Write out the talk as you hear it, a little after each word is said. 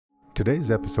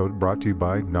Today's episode brought to you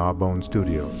by Gnawbone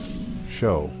Studios.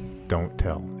 Show, don't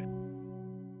tell.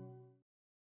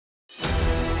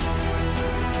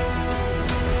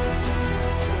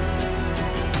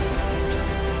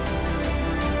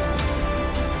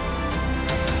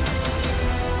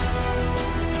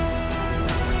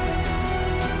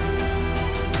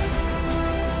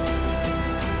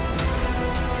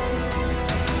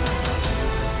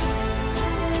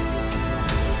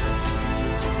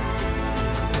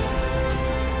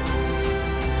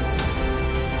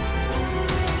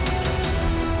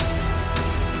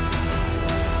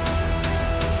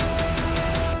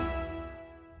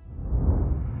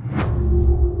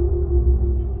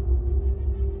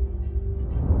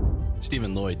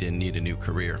 Lloyd didn't need a new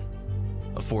career.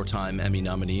 A four-time Emmy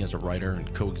nominee as a writer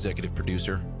and co-executive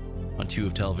producer on two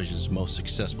of television's most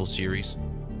successful series,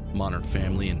 Modern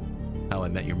Family and How I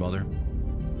Met Your Mother,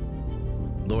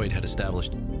 Lloyd had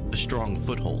established a strong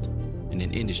foothold in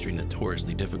an industry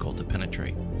notoriously difficult to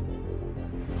penetrate.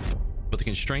 But the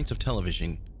constraints of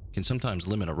television can sometimes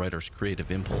limit a writer's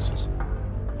creative impulses,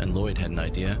 and Lloyd had an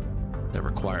idea that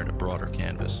required a broader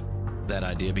canvas. That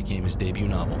idea became his debut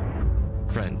novel,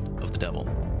 Friend of the Devil,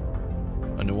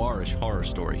 a noirish horror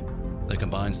story that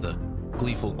combines the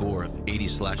gleeful gore of 80s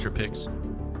slasher pics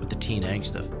with the teen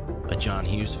angst of a John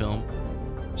Hughes film,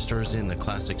 stirs in the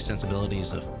classic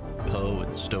sensibilities of Poe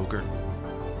and Stoker,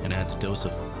 and adds a dose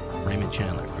of Raymond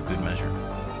Chandler for good measure.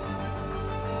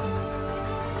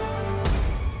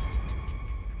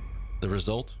 The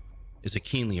result is a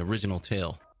keenly original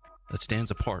tale that stands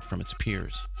apart from its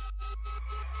peers.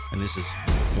 And this is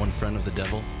One Friend of the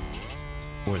Devil,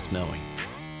 worth knowing.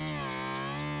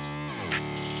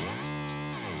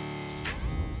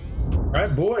 All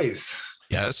right, boys.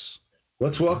 Yes.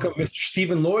 Let's welcome Mr.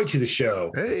 Stephen Lloyd to the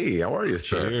show. Hey, how are you,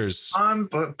 sir? Cheers.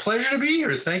 Pleasure to be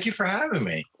here. Thank you for having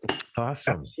me.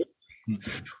 Awesome.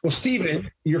 Well, Stephen,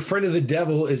 your Friend of the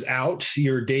Devil is out,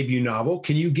 your debut novel.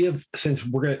 Can you give, since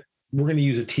we're gonna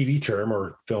use a TV term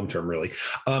or film term, really,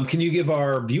 can you give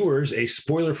our viewers a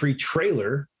spoiler-free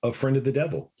trailer of Friend of the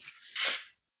Devil?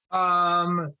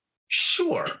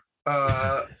 Sure.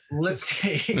 Let's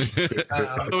see.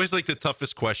 Always like the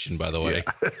toughest question, by the way.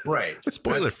 Yeah. Right.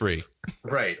 Spoiler free.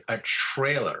 Right. A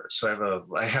trailer. So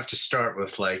I have to start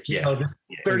with 30,000.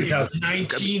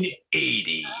 1980.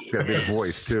 It's got to be a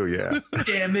voice too, yeah.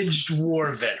 Damaged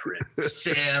war veteran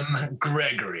Sam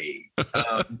Gregory.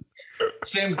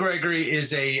 Sam Gregory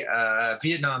is a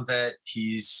Vietnam vet.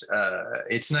 It's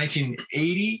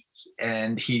 1980,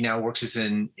 and he now works as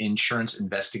an insurance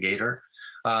investigator.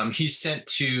 He's sent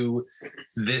to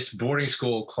this boarding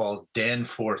school called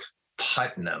Danforth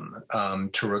Putnam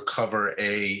to recover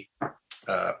a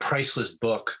priceless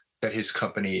book that his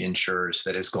company insures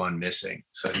that has gone missing.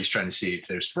 So he's trying to see if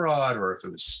there's fraud or if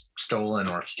it was stolen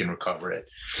or if he can recover it.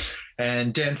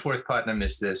 And Danforth Putnam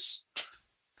is this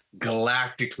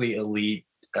galactically elite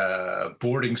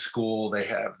boarding school. They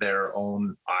have their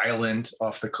own island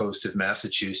off the coast of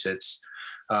Massachusetts.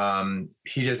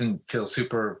 He doesn't feel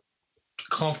super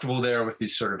comfortable there with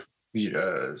these sort of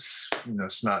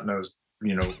snot-nosed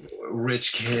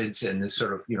rich kids and this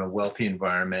sort of wealthy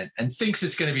environment, and thinks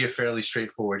it's going to be a fairly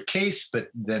straightforward case. But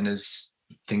then as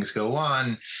things go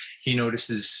on, he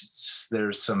notices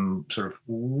there's some sort of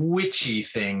witchy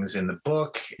things in the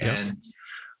book. Yep. And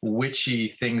witchy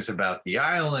things about the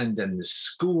island and the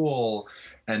school,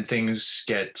 and things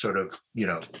get sort of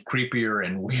creepier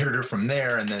and weirder from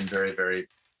there, and then very, very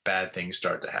bad things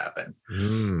start to happen.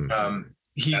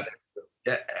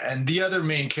 And the other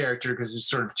main character, because there's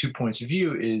sort of two points of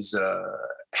view, is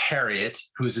Harriet,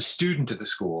 who is a student at the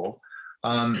school,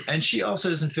 and she also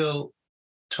doesn't feel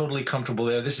totally comfortable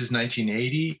there. This is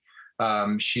 1980.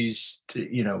 She's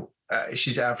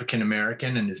African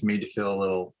American and is made to feel a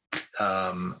little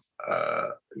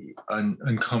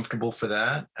uncomfortable for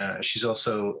that. She's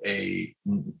also a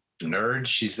nerd.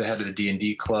 She's the head of the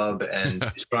D&D club and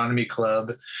astronomy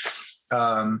club.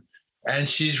 And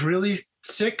she's really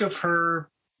sick of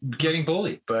her getting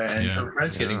bullied her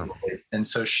friends getting bullied. And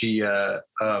so she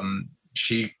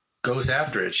goes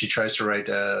after it. She tries to write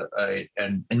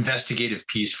an investigative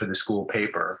piece for the school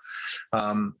paper,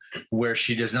 where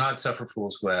she does not suffer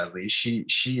fools gladly. She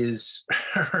is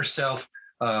herself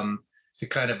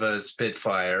kind of a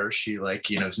spitfire. She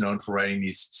is known for writing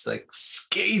these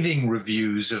scathing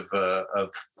reviews of the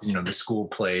school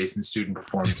plays and student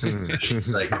performances. So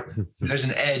she's there's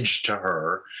an edge to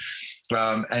her.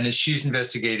 And as she's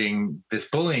investigating this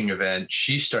bullying event,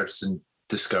 she starts to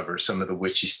discover some of the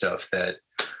witchy stuff that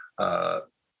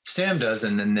Sam does,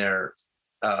 and then their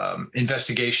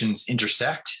investigations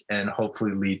intersect and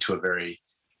hopefully lead to a very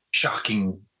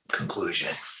shocking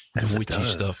conclusion.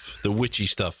 The witchy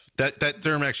stuff. That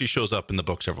term actually shows up in the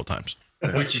book several times.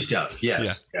 Witchy stuff.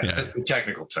 Yes. Yeah. That's the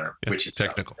technical term. Yeah, Witchy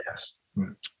technical. Stuff.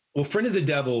 Yes. Well, Friend of the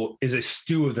Devil is a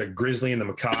stew of the grisly and the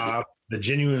macabre, the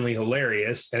genuinely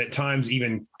hilarious, and at times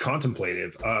even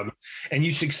contemplative. And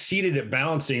you succeeded at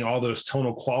balancing all those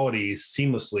tonal qualities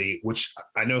seamlessly, which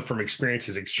I know from experience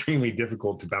is extremely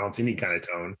difficult to balance any kind of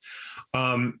tone.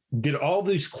 Did all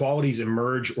these qualities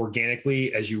emerge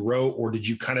organically as you wrote, or did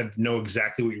you kind of know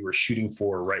exactly what you were shooting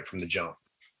for right from the jump?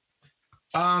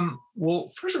 Well,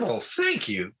 first of all, thank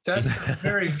you. That's a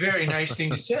very, very nice thing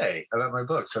to say about my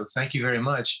book. So thank you very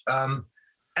much. And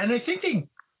I think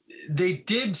they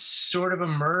did sort of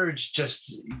emerge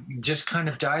just kind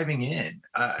of diving in.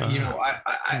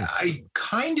 I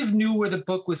kind of knew where the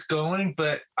book was going,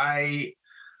 but I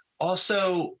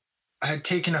also had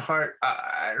taken to heart.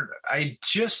 I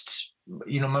just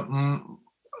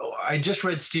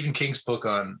read Stephen King's book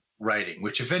on writing,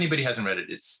 which if anybody hasn't read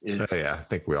it, is I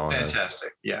think we all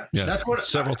fantastic. Know. Yeah, that's what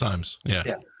several times.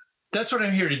 Yeah, that's what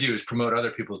I'm here to do. Is promote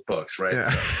other people's books, right? Yeah.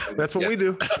 So, that's what we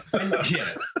do.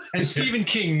 And Stephen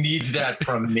King needs that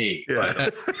from me.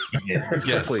 Yeah, it's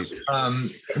complete.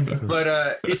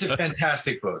 But it's a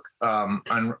fantastic book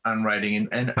on writing,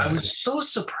 and I was so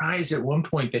surprised at one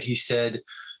point that he said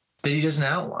that he doesn't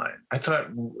outline. I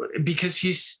thought, because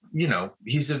he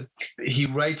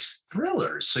writes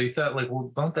thrillers. So you thought, like,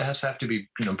 well, don't the have to be,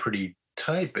 pretty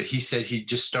tight? But he said he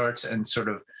just starts and sort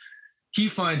of, he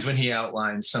finds when he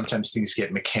outlines, sometimes things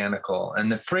get mechanical.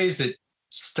 And the phrase that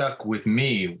stuck with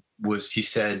me was, he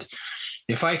said,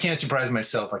 if I can't surprise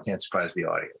myself, I can't surprise the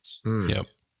audience. Yep.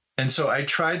 And so I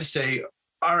tried to say,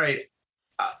 all right,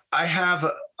 I have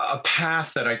a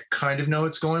path that I kind of know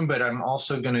it's going, but I'm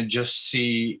also going to just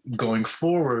see going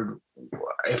forward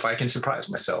if I can surprise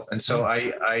myself. And so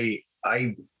I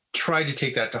tried to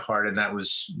take that to heart, and that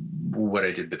was what I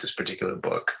did with this particular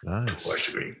book. Nice. To a large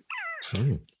degree.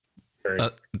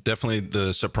 Definitely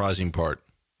the surprising part.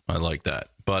 I like that.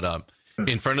 But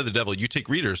in Front of the Devil, you take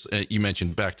readers. You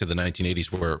mentioned back to the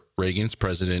 1980s, where Reagan's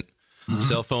president. Mm-hmm.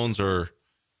 Cell phones are,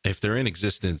 if they're in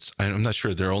existence, I'm not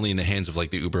sure, they're only in the hands of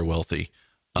like the uber wealthy.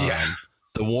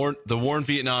 The war in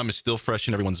Vietnam is still fresh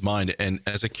in everyone's mind. And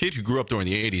as a kid who grew up during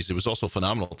the 80s, it was also a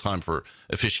phenomenal time for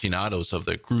aficionados of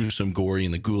the gruesome, gory,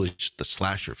 and the ghoulish, the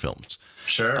slasher films.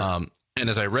 Sure. And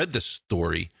as I read this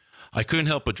story, I couldn't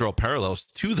help but draw parallels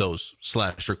to those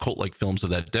slasher cult-like films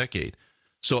of that decade.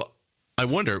 So I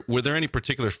wonder, were there any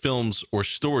particular films or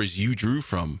stories you drew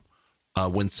from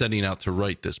when setting out to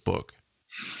write this book?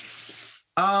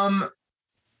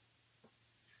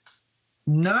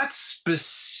 Not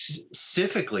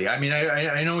specifically. I mean,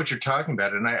 I know what you're talking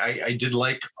about, and I did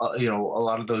like a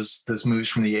lot of those movies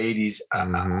from the 80s.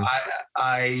 Mm-hmm.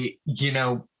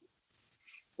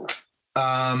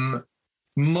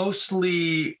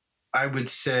 Mostly I would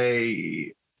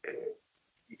say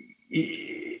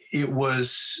it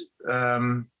was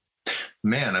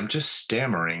man, I'm just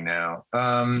stammering now.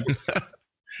 Well,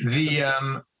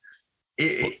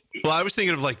 I was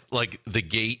thinking of like The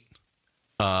Gate.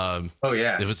 Oh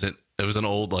yeah, it was an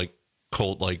old like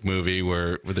cult like movie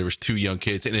where there was two young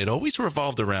kids, and it always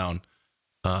revolved around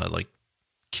like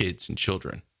kids and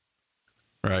children,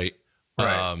 right?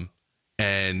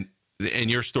 And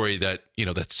your story, that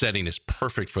that setting is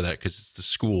perfect for that, because it's the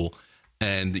school,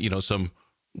 and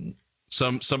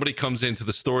somebody comes into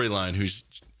the storyline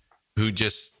who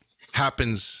just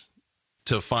happens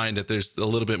to find that there's a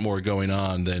little bit more going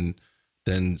on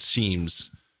than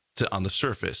seems on the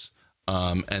surface.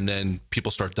 And then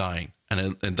people start dying,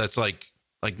 and that's like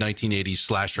 1980s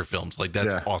slasher films. Like,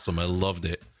 that's awesome. I loved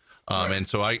it. And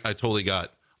so I totally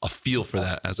got a feel for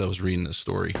that as I was reading this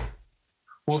story.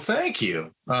 Well, thank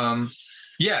you.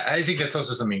 Yeah, I think that's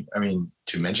also something, I mean,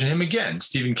 to mention him again,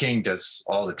 Stephen King does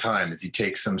all the time, is he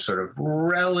takes some sort of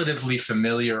relatively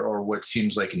familiar or what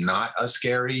seems like not a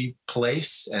scary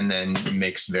place and then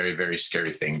makes very, very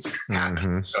scary things happen.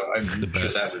 Mm-hmm. So I'm sure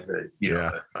that was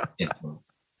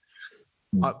influence.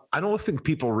 I don't think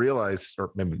people realize, or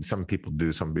maybe some people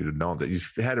do, some people don't, that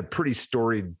you've had a pretty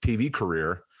storied TV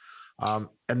career. And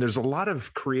there's a lot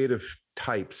of creative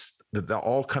types that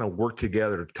all kind of work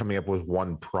together, coming up with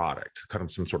one product, kind of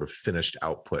some sort of finished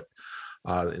output.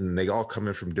 And they all come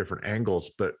in from different angles.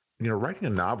 But, writing a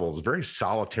novel is a very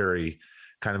solitary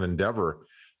kind of endeavor.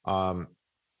 And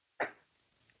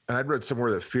I'd read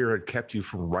somewhere that fear had kept you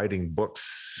from writing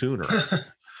books sooner.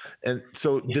 And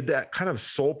so did that kind of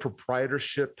sole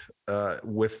proprietorship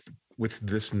with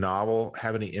this novel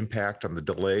have any impact on the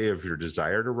delay of your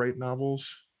desire to write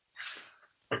novels?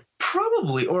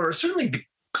 Probably, or certainly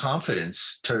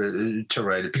confidence to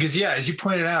write it, because as you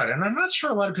pointed out, and I'm not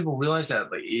sure a lot of people realize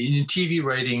that, like in TV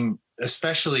writing,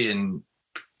 especially in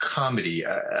comedy,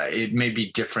 it may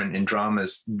be different in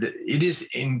dramas. It is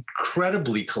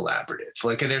incredibly collaborative.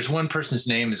 Like there's one person's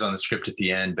name is on the script at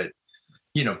the end, but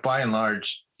by and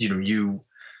large,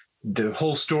 the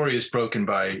whole story is broken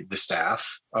by the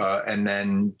staff, and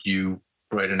then you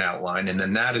write an outline, and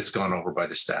then that is gone over by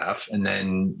the staff, and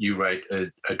then you write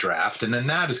a draft, and then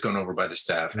that is gone over by the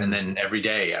staff, and then every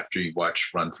day after you watch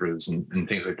run-throughs and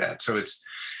things like that. So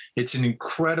it's an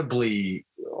incredibly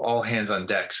all hands on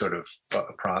deck sort of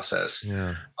process.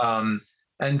 Yeah.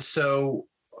 And so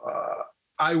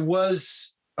I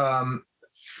was I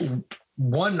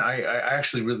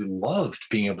actually really loved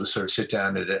being able to sort of sit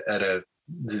down at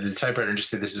the typewriter and just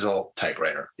say, this is all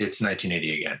typewriter. It's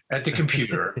 1980 again at the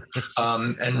computer,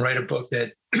 and write a book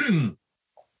that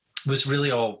was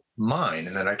really all mine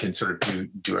and that I can sort of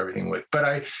do everything with.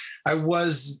 But I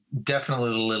was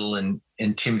definitely a little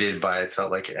intimidated by it.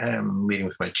 Felt like I'm leading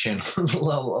with my chin a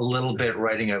little bit,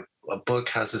 writing a book.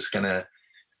 How's this going to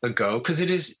go? Because it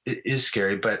is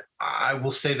scary, but I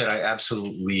will say that I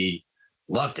absolutely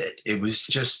loved it. It was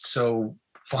just so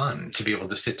fun to be able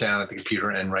to sit down at the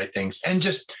computer and write things and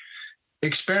just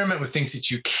experiment with things that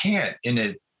you can't in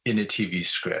a TV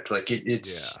script. Like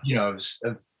it's I was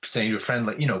saying to a friend,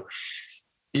 like,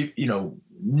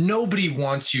 nobody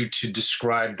wants you to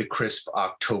describe the crisp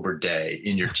October day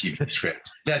in your TV script.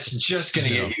 That's just going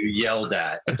to get you yelled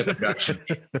at the production.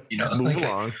 Move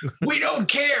along. We don't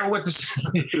care what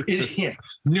the is.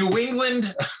 New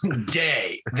England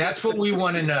day. That's what we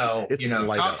want to know.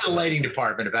 Talk to the lighting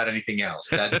department about anything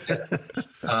else.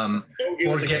 Or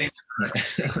getting.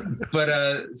 But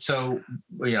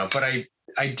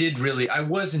I did really. I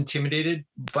was intimidated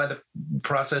by the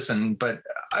process, but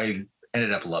I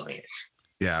ended up loving it.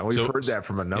 Yeah, we've heard that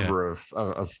from a number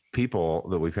of people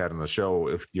that we've had on the show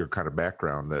with your kind of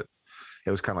background, that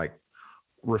it was kind of like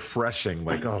refreshing,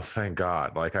 like, oh, thank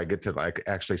God. Like I get to like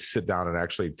actually sit down and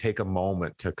actually take a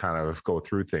moment to kind of go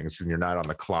through things, and you're not on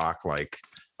the clock. Like,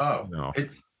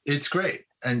 it's great.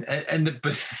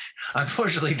 But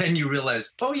unfortunately, then you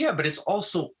realize, oh yeah, but it's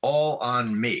also all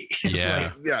on me.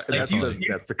 Yeah, yeah. Like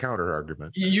that's the counter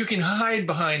argument. You can hide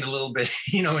behind a little bit,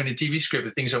 in a TV script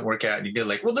if things don't work out, and you get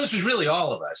like, well, this was really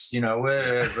all of us,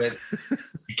 but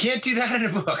you can't do that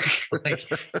in a book. Like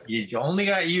you only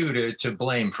got you to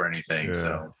blame for anything. Yeah.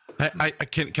 So. I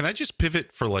can I just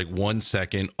pivot for like 1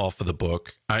 second off of the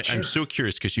book? Sure. I'm so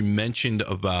curious because you mentioned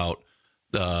about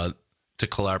the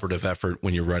collaborative effort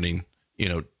when you're running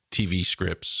TV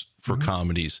scripts for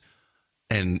comedies,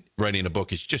 and writing a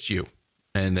book is just you,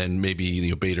 and then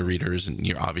maybe beta readers and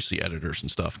you're obviously editors and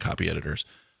stuff, copy editors.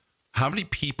 How many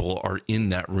people are in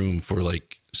that room for,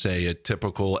 like, say, a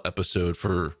typical episode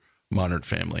for Modern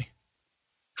Family?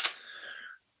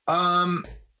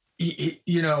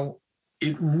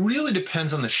 It really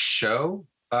depends on the show.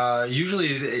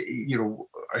 Usually,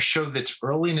 a show that's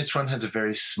early in its run has a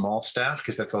very small staff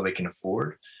because that's all they can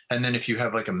afford. And then if you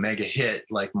have like a mega hit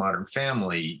like Modern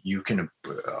Family, you can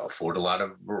afford a lot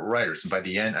of writers. And by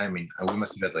the end, we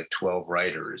must have had like 12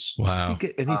 writers. Wow. You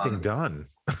get anything done?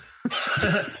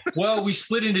 Well, we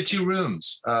split into 2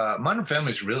 rooms. Modern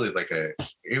Family is really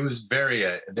it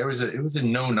was a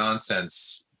no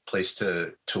nonsense place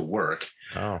to work.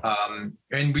 Oh.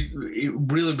 And we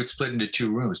really would split into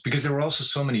 2 rooms because there were also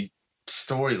so many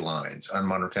storylines on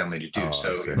Modern Family to do.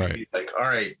 So it'd be like, all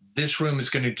right, this room is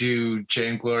going to do Jay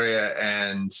and Gloria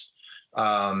and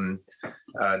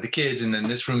the kids, and then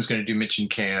this room is going to do Mitch and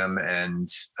Cam and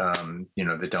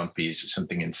the Dumpies or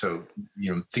something. And so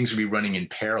things would be running in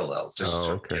parallel just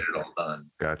to get it all done.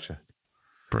 Gotcha.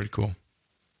 Pretty cool.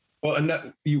 Well,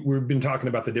 and we've been talking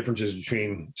about the differences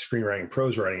between screenwriting and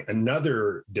prose writing.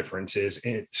 Another difference is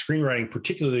screenwriting,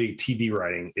 particularly TV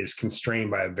writing, is constrained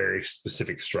by a very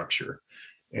specific structure,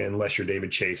 unless you're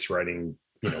David Chase writing,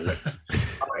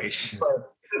 right.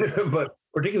 But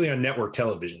particularly on network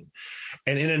television.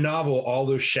 And in a novel, all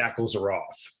those shackles are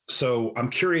off. So I'm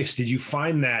curious, did you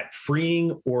find that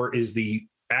freeing, or is the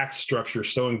act structure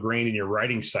so ingrained in your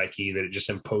writing psyche that it just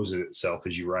imposes itself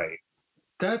as you write?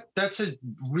 That's a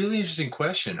really interesting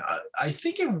question. I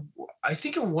think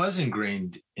it was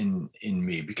ingrained in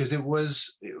me because it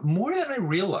was more than I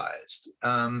realized.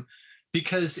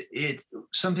 Because it's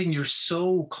something you're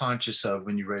so conscious of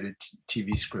when you write a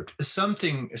TV script.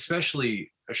 Something,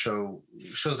 especially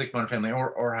shows like Modern Family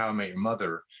or How I Met Your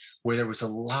Mother, where there was a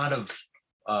lot of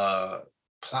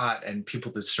plot and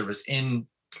people to service in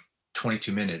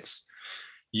 22 minutes.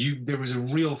 There was a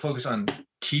real focus on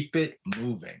keep it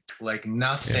moving. Like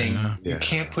nothing, you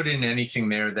can't put in anything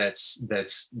there that's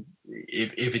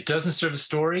if it doesn't serve the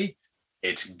story,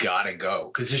 it's gotta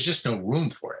go, because there's just no room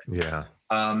for it. Yeah.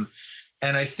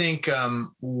 And I think,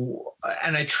 and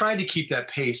I tried to keep that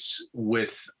pace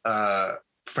with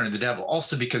Friend of the Devil,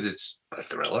 also because it's a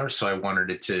thriller, so I wanted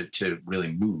it to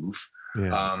really move.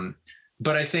 Yeah.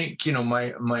 But I think,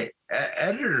 my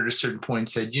editor at a certain point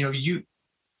said,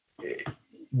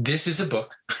 this is a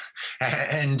book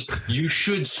and you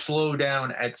should slow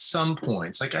down at some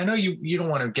points. Like, I know you don't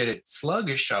want to get it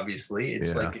sluggish, obviously.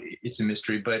 It's like, it's a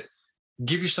mystery, but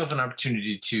give yourself an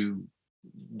opportunity to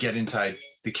get inside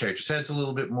the character's heads a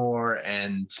little bit more.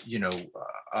 And,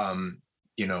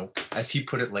 as he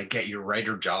put it, like, get your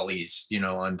writer jollies,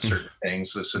 on certain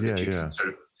things so that you can sort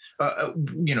of,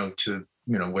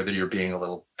 whether you're being a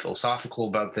little philosophical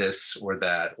about this or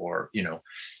that, or,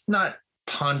 not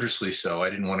ponderously so. I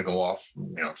didn't want to go off,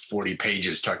 40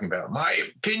 pages talking about my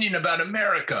opinion about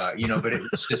America, but it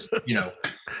was just,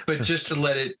 but just to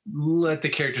let the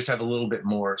characters have a little bit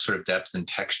more sort of depth and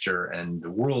texture, and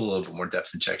the world a little bit more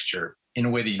depth and texture in a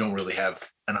way that you don't really have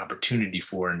an opportunity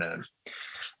for in a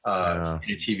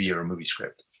TV or a movie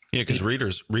script. Yeah, because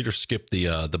readers skip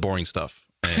the boring stuff.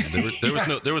 And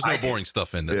there was no boring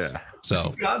stuff in this. Yeah.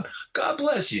 So God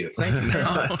bless you. Thank you.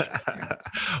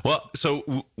 Well,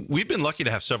 so we've been lucky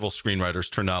to have several screenwriters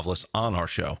turn novelists on our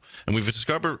show, and we've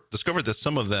discovered that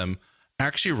some of them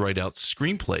actually write out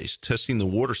screenplays, testing the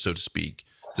water, so to speak,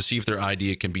 to see if their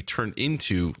idea can be turned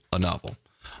into a novel.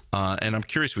 And I'm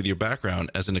curious, with your background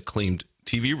as an acclaimed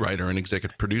TV writer and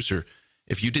executive producer,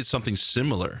 if you did something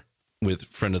similar with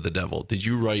Friend of the Devil. Did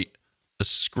you write a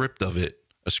script of it,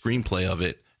 a screenplay of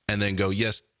it, and then go,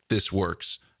 yes, this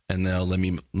works, and now let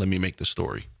me make the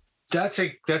story? That's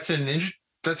a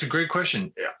great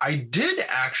question. I did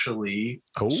actually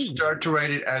start to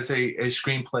write it as a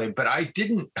screenplay, but I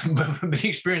didn't. The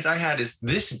experience I had is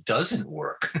this doesn't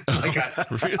work.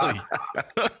 Really?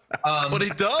 But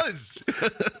it does.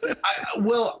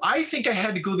 I think I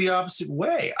had to go the opposite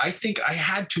way. I think I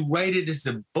had to write it as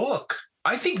a book.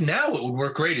 I think now it would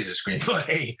work great as a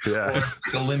screenplay or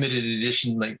a limited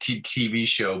edition like TV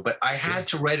show, but I had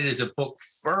to write it as a book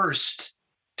first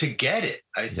to get it.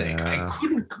 I think I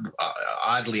couldn't,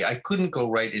 oddly, I couldn't go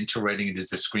right into writing it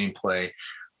as a screenplay.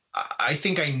 I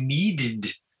think I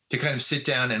needed to kind of sit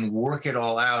down and work it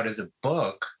all out as a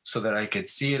book so that I could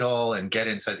see it all and get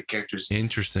inside the characters'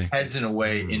 heads in a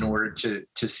way in order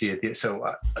to see it.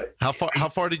 So how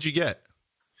far did you get?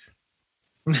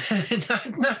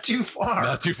 not too far.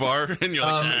 Not too far. And you're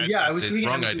like, I was thinking,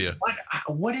 wrong idea.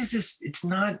 What is this? It's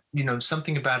not,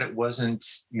 something about it wasn't,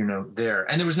 there.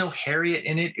 And there was no Harriet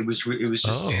in it. It was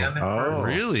just Sam. Oh,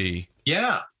 really?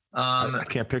 Yeah. I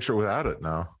can't picture it without it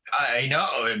now. I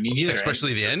know. Me neither.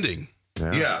 Especially the ending.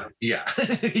 Yeah.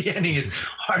 The ending is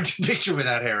hard to picture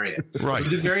without Harriet. Right. It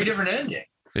was a very different ending.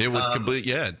 It would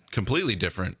completely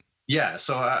different. Yeah,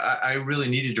 so I really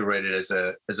needed to write it as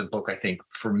a book. I think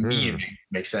for me, to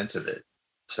make sense of it.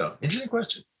 So interesting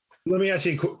question. Let me ask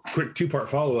you a quick two-part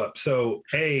follow-up. So,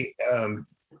 are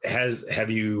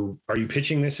you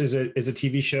pitching this as a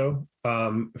TV show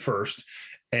first?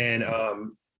 And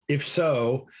if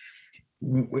so,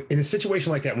 in a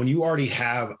situation like that, when you already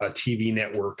have a TV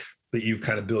network that you've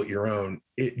kind of built your own,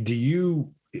 do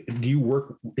you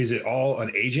work? Is it all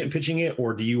an agent pitching it,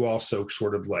 or do you also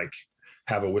sort of like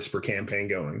have a whisper campaign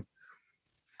going?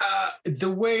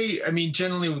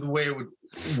 Generally the way it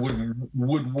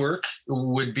would work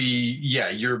would be,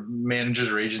 your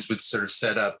managers or agents would sort of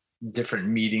set up different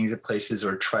meetings at places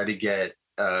or try to get,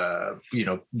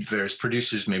 various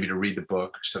producers maybe to read the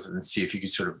book or stuff and see if you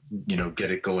could sort of, get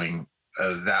it going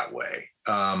that way.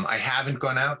 I haven't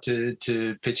gone out to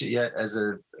pitch it yet as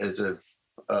a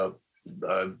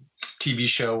TV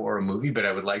show or a movie, but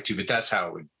I would like to, but that's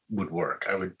how it would work.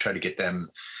 I would try to get them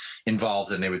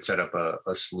involved, and they would set up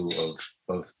a slew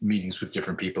of meetings with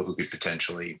different people who could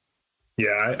potentially.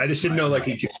 Yeah, I just didn't know, like,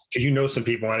 because some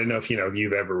people. I didn't know if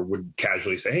you ever would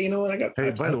casually say, "Hey, you know what? I got."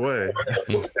 Hey, by the way.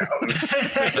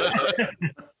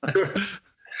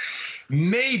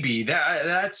 Maybe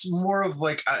that's more of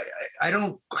like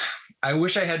I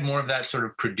wish I had more of that sort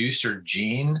of producer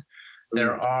gene.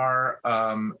 There are.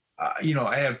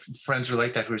 I have friends who are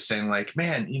like that who are saying like,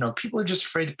 man, people are just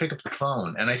afraid to pick up the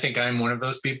phone. And I think I'm one of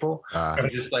those people. I'm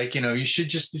just like, you should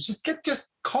just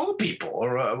call people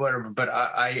or whatever. But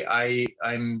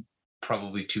I'm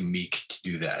probably too meek to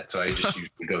do that. So I just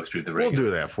usually go through the We'll regular.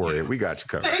 do that for you. We got you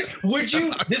covered. Would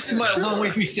you? This is my long way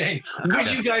of me saying,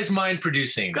 would you guys mind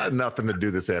producing? Got this? nothing to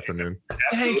do this afternoon.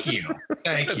 Thank you.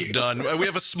 Thank you. Done. We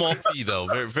have a small fee though,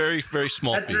 very, very, very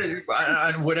small That's fee. it.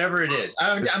 On whatever it is.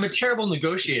 I'm a terrible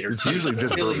negotiator. It's usually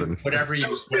just really bourbon. whatever you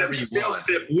want.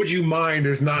 Sip, would you mind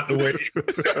is not the way.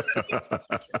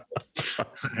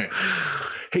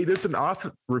 Hey, there's an oft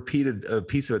repeated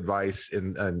piece of advice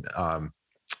in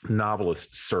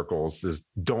novelist circles is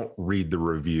don't read the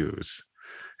reviews.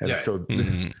 And Yeah. so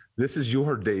this is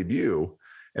your debut.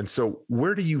 And so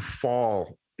where do you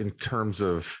fall in terms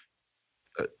of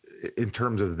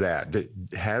that?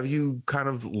 Have you kind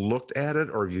of looked at it,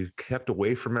 or have you kept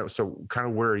away from it? So kind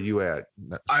of where are you at?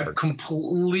 I've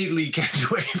completely kept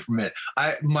away from it.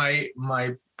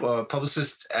 My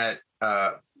publicist at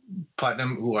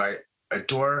Putnam, who I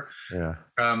adore,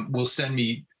 will send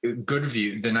me good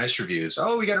reviews, the nice reviews.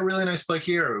 Oh, we got a really nice book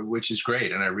here, which is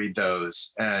great, and I read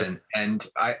those. And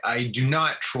I do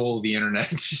not troll the internet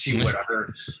to see what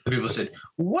other people said.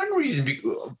 One reason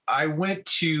I went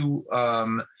to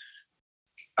when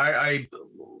I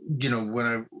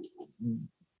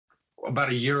about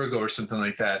a year ago or something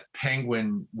like that,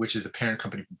 Penguin, which is the parent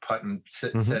company from Putnam,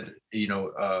 said,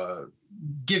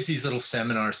 gives these little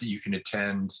seminars that you can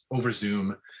attend over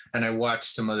Zoom. And I watched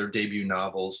some other debut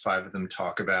novels, 5 of them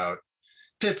talk about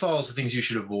pitfalls, the things you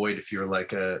should avoid if you're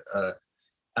like a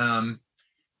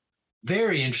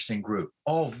very interesting group,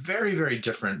 all very, very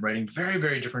different, writing very,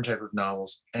 very different type of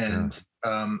novels. And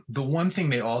the one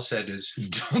thing they all said is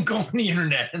don't go on the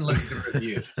internet and look at the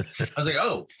reviews. I was like,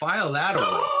 oh, file that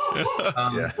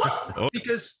away.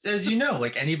 Because as you know,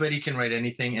 like anybody can write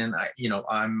anything. And I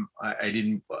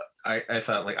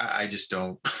thought like, I just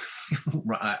don't,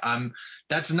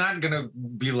 that's not going to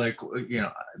be like,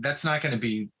 that's not going to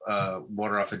be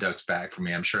water off a duck's back for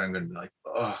me. I'm sure I'm going to be like,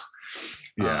 oh,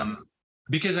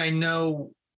 because I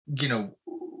know,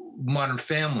 Modern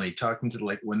Family, talking to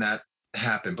like when that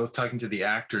happened, both talking to the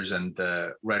actors and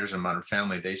the writers on Modern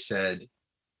Family, they said,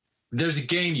 there's a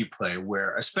game you play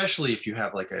where, especially if you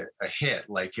have like a hit,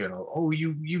 like,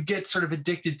 you get sort of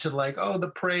addicted to like,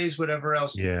 the praise, whatever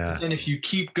else. Yeah. And if you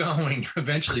keep going,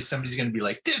 eventually somebody's going to be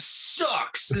like, this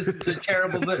sucks. This is a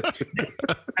terrible book.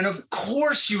 And of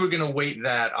course you were going to weight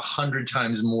that 100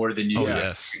 times more than you did.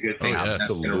 Yes.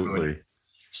 Absolutely.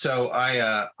 So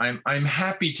I'm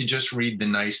happy to just read the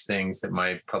nice things that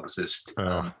my publicist.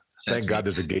 Thank God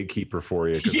there's a gatekeeper for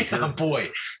you. Yeah, boy.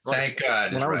 Thank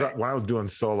God. When I was doing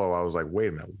solo, I was like, wait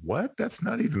a minute, what? That's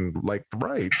not even like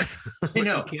right. You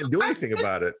know, you can't do anything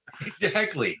about it.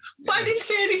 Exactly. I didn't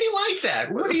say anything like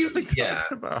that. What are you talking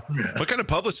about? What kind of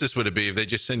publicist would it be if they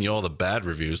just send you all the bad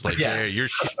reviews? Like,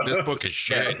 this book is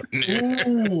shit.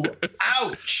 Ooh,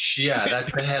 ouch. Yeah,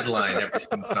 that's the headline every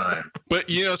single time.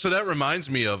 But, so that reminds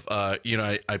me of, I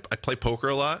play poker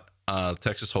a lot,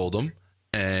 Texas Hold'em.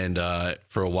 And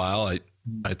for a while,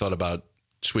 I thought about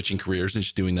switching careers and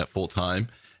just doing that full time.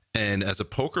 And as a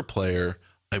poker player,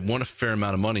 I won a fair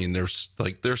amount of money. And there's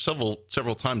several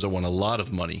times I won a lot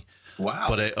of money. Wow.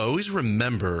 But I always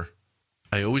remembered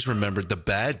the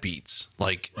bad beats,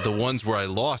 like the ones where I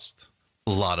lost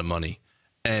a lot of money,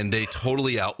 and they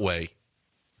totally outweigh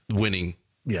winning.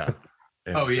 Yeah.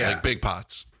 Oh yeah. Like big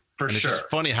pots. For and sure. It's just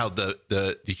funny how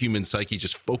the human psyche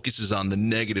just focuses on the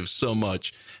negative so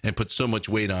much and puts so much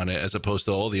weight on it, as opposed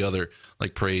to all the other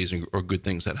like praise or good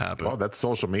things that happen. Oh, that's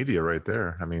social media right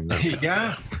there. I mean,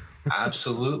 yeah,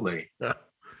 absolutely.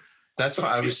 That's why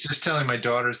I was just telling my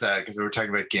daughters that, because we were talking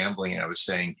about gambling, and I was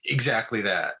saying exactly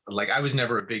that. Like, I was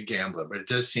never a big gambler, but it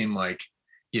does seem like,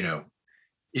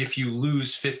 if you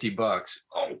lose $50,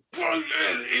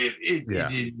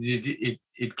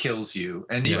 it kills you.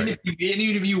 And even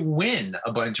if you win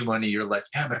a bunch of money, you're like,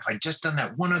 but if I just done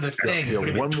that one other thing, it would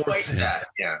have been twice that.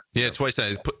 Yeah, twice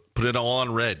that. Put it all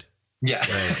on red. Yeah.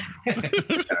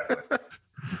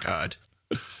 God.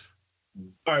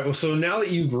 All right. Well, so now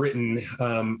that you've written,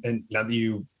 and now that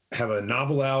you have a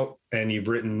novel out and you've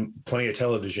written plenty of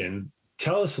television,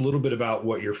 tell us a little bit about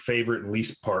what your favorite and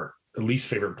least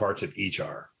favorite parts of each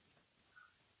are.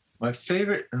 My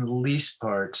favorite and least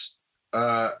parts,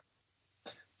 I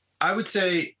would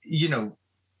say,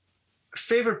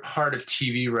 favorite part of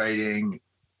TV writing,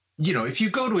 if you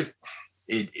go to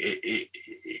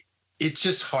it's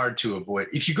just hard to avoid.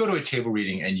 If you go to a table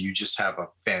reading and you just have a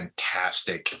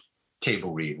fantastic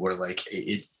table read where like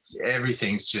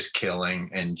everything's just killing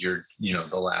and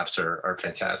the laughs are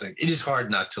fantastic, it is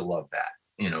hard not to love that.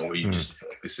 Where you just,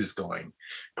 this is going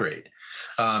great.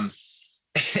 And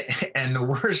the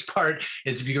worst part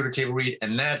is if you go to table read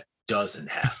and that doesn't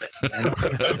happen. And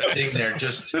sitting there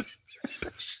just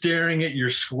staring at your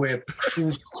SWIP,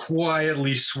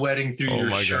 quietly sweating through your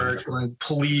shirt, going,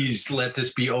 please let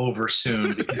this be over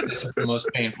soon, because this is the most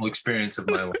painful experience of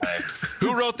my life.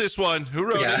 Who wrote this one? Who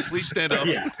wrote it? Please stand up.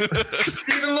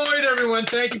 Stephen Lloyd, everyone.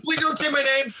 Thank you. Please don't say my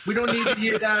name. We don't need to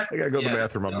hear that. I got to go to the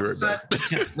bathroom. I'll be right back.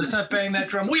 Let's not bang that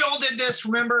drum. We all did this,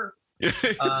 remember? It's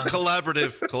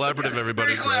collaborative,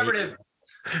 everybody. Very collaborative.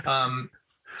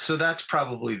 So that's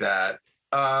probably that.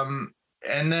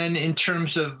 And then in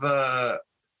terms of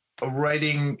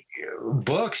writing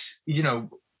books,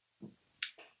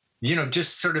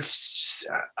 just sort of,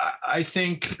 I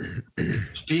think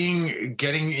getting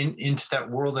into that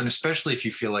world, and especially if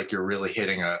you feel like you're really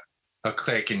hitting a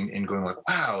click and going like,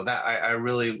 wow, that I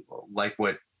really like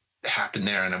what happened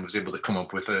there, and I was able to come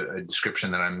up with a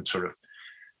description that I'm sort of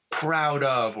proud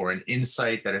of, or an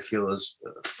insight that I feel is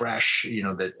fresh,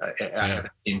 that I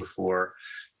haven't seen before.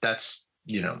 That's,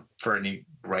 for any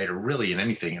writer really in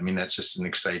anything, I mean, that's just an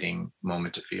exciting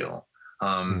moment to feel.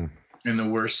 And the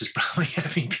worst is probably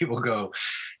having people go,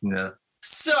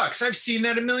 sucks. I've seen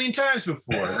that a million times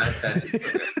before.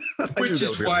 Which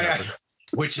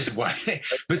is why,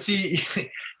 but see,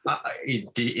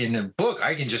 in a book,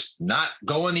 I can just not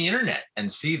go on the internet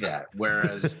and see that.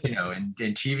 Whereas, in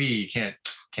TV, you can't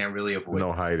really avoid.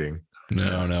 No hiding.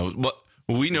 No. Well,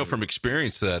 we know from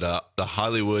experience that the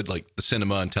Hollywood, like the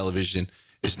cinema and television,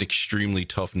 is an extremely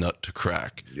tough nut to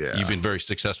crack. Yeah. You've been very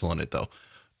successful in it, though.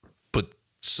 But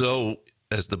so,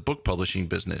 as the book publishing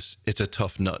business, it's a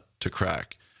tough nut to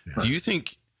crack. Right. Do you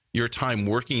think your time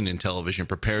working in television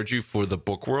prepared you for the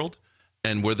book world?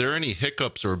 And were there any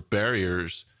hiccups or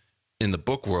barriers in the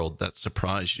book world that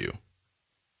surprised you?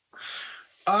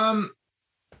 Well,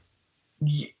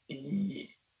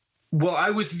 I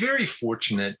was very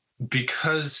fortunate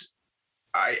because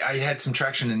I had some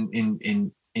traction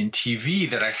in TV,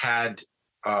 that I had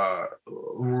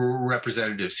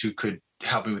representatives who could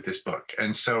help me with this book.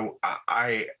 And so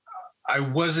I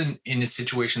wasn't in a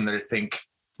situation that I think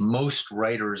most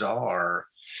writers are,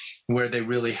 where they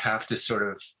really have to sort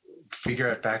of figure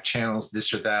out back channels,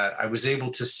 this or that. I was able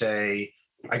to say,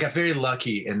 I got very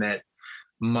lucky in that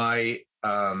my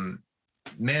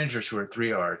managers, who are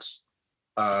 3 Arts,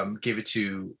 gave it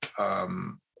to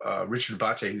Richard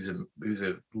Abate, who's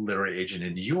a literary agent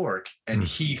in New York, and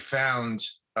he found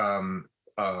Mark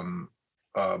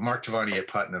Tavani at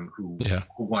Putnam, who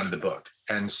wanted the book.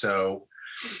 And so,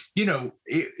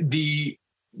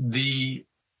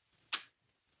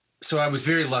 so I was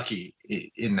very lucky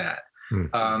in that.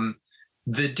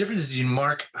 The difference between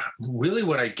Mark, really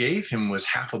what I gave him was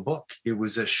half a book. It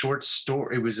was a short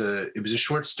story. It was a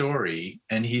short story.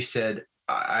 And he said,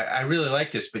 I really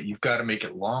like this, but you've got to make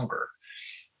it longer.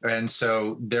 And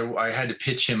so I had to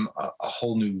pitch him a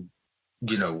whole new,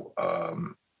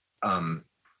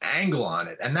 angle on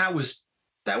it. And that was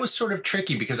sort of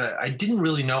tricky, because I didn't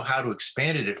really know how to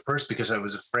expand it at first, because I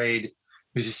was afraid,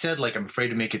 as you said, like, I'm afraid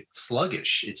to make it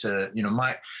sluggish. It's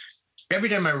every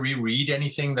time I reread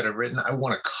anything that I've written, I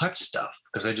want to cut stuff,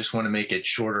 because I just want to make it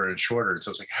shorter and shorter. And so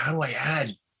I was like, how do I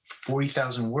add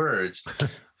 40,000 words?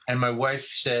 And my wife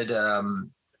said,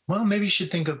 well, maybe you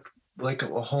should think of like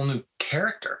a whole new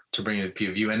character to bring to the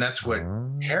POV. And that's what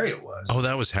Harriet was. Oh,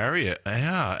 that was Harriet.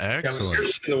 Yeah, excellent. That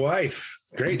was the wife.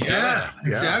 Great. Yeah,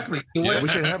 exactly. We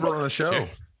should have her on the show.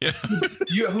 Yeah.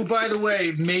 Who, by the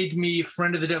way, made me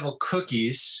Friend of the Devil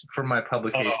cookies for my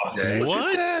publication day.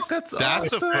 What? That's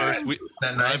awesome. A first. Is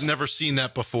that nice? I've never seen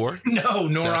that before. No,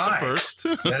 nor That's I. A first.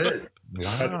 That is.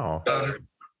 Wow.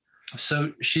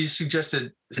 So she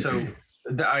suggested,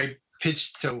 I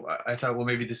pitched, so I thought, well,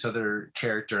 maybe this other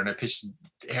character, and I pitched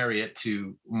Harriet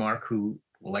to Mark, who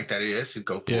liked that idea, so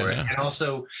go for it. And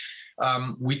also,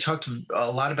 we talked a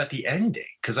lot about the ending,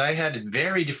 because I had a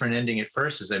very different ending at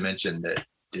first, as I mentioned, that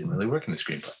didn't really work in the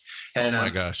screenplay. And oh my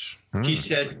gosh. He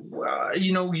said, well,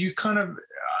 you kind of,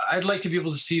 I'd like to be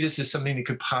able to see this as something that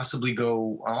could possibly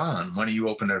go on. Why don't you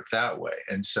open it up that way?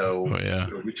 And so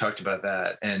we talked about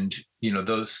that. And,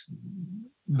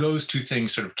 those two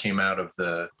things sort of came out of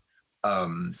the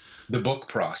book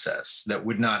process that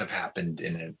would not have happened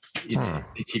in a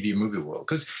TV movie world.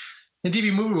 Because in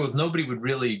TV movie world, nobody would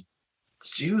really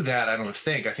do that, I don't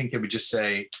think. I think they would just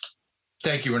say,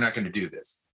 thank you, we're not going to do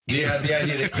this. The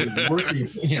idea that he was working,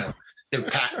 they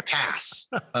would pass.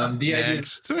 The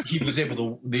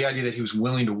idea that he was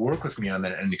willing to work with me on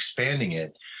that and expanding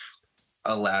it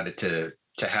allowed it to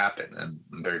happen. And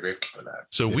I'm very grateful for that.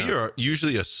 So we are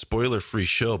usually a spoiler-free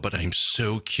show, but I'm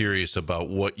so curious about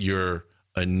what your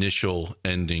initial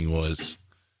ending was.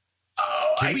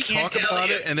 Can we can't talk tell about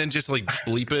you. it and then just like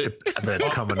bleep it? I bet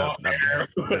it's coming up. I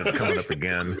bet it's coming up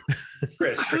again.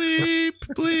 Chris, Bleep,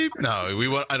 bleep.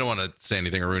 No, I don't want to say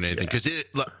anything or ruin anything because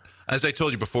as I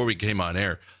told you before we came on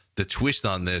air, the twist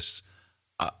on this,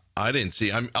 I didn't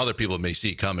see. Other people may see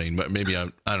it coming, but maybe I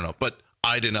don't know. But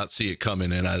I did not see it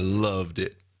coming, and I loved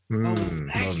it.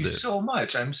 Thank you it. so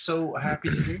much. I'm so happy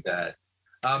to hear that.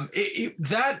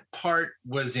 That part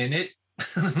was in it.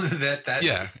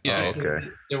 Yeah. Oh, okay.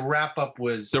 The wrap up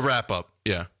was The wrap up,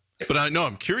 yeah. But I know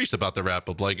I'm curious about the wrap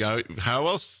up. Like, how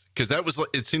else? Because that was.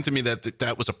 It seemed to me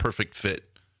that was a perfect fit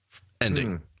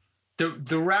ending.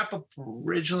 The wrap up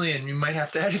originally, and you might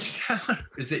have to edit this out,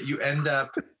 is that you end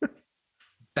up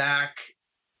back.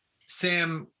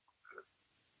 Sam,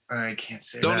 I can't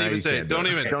say. Don't that. even say it. Don't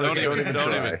even. Don't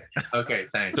even. Okay,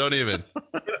 thanks. Don't even.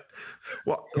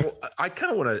 Well, I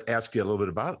kind of want to ask you a little bit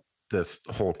about this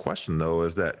whole question, though,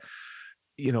 is that,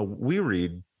 we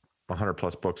read 100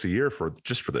 plus books a year for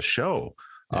the show.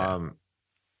 Yeah.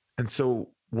 And so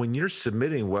when you're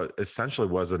submitting what essentially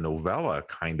was a novella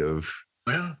kind of,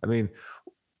 Yeah. I mean,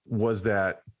 was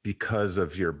that because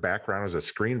of your background as a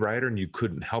screenwriter and you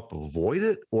couldn't help avoid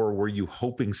it? Or were you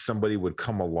hoping somebody would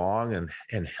come along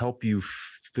and help you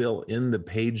fill in the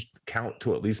page count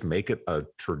to at least make it a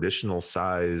traditional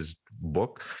size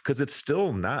book? Because it's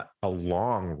still not a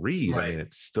long read. Right. I mean,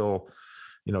 it's still,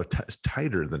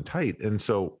 tighter than tight. And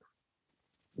so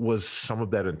was some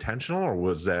of that intentional, or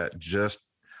was that just,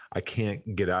 I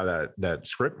can't get out of that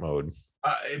script mode?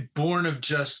 Born of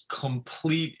just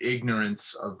complete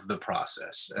ignorance of the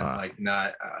process, and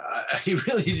I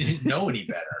really didn't know any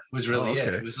better. Was really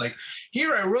it. It was like,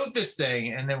 here, I wrote this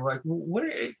thing, and then we're like, what?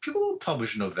 People don't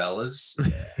publish novellas.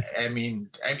 I mean,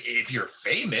 if you're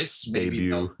famous, maybe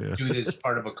they'll do this as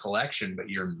part of a collection, but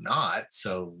you're not.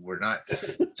 So we're not.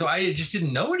 So I just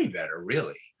didn't know any better,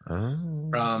 really.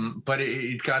 But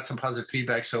it got some positive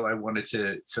feedback, so I wanted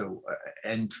to.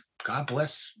 And God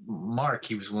bless Mark,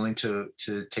 he was willing to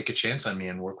take a chance on me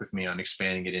and work with me on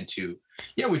expanding it into.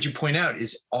 Yeah, what you point out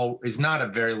is not a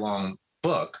very long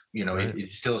book. Right.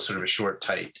 It's still sort of a short,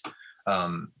 tight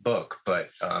book. But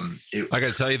I got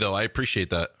to tell you though, I appreciate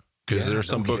that, because there are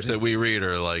some books that we read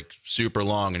are like super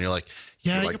long, and you're like,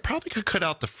 you probably could cut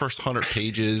out the first 100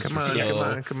 pages. Come on.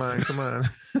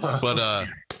 But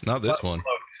not this one.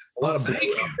 A lot of bloat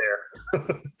out there.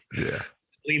 Yeah.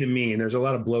 Lean and mean. There's a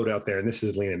lot of bloat out there, and this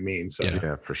is lean and mean. So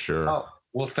yeah, for sure. Oh,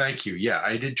 well, thank you. Yeah,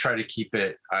 I did try to keep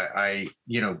it. If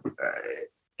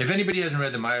anybody hasn't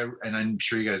read them, and I'm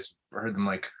sure you guys heard them,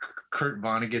 like Kurt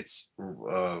Vonnegut's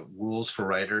Rules for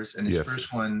Writers, and his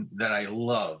first one that I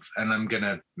love, and I'm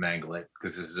gonna mangle it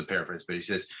because this is a paraphrase, but he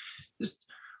says, just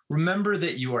remember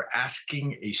that you are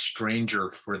asking a stranger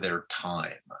for their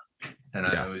time. And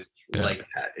I always like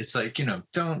that. It's like,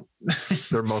 don't.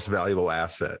 Their most valuable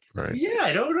asset, right? Yeah,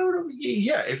 I don't know.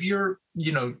 Yeah, if you're,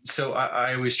 so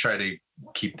I always try to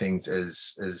keep things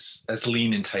as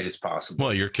lean and tight as possible.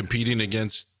 Well, you're competing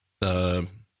against,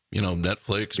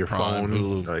 Netflix, your Prime,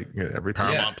 phone, Hulu, like everything,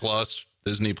 Paramount Plus,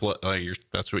 Disney Plus.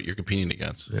 That's what you're competing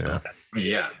against. Yeah. So.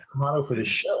 Yeah. Motto for the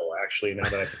show, actually. Now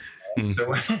that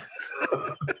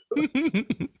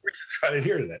try to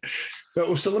hear that.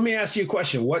 So let me ask you a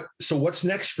question. What's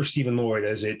next for Stephen Lloyd?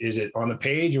 Is it on the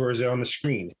page or is it on the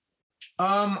screen?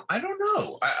 I don't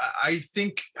know. I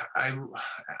think I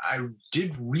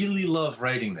did really love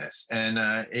writing this, and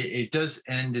it does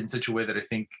end in such a way that I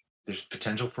think there's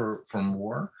potential for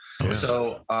more. Yeah.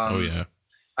 So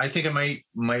I think I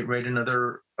might write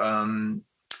another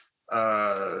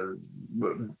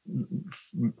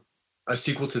a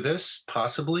sequel to this,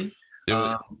 possibly.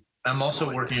 I'm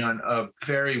also working on a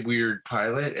very weird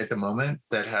pilot at the moment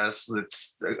that's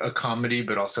a comedy,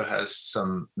 but also has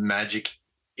some magic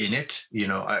in it.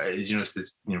 As you notice,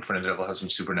 this Friend of the Devil has some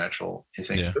supernatural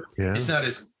things. Yeah. It's not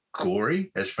as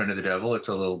gory as Friend of the Devil. It's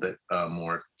a little bit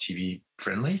more TV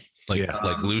friendly, like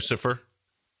Lucifer.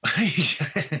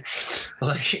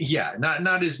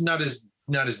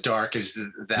 Not as dark as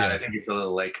that. Yeah. I think it's a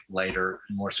little like lighter,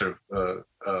 more sort of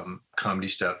comedy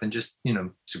stuff, and just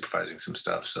supervising some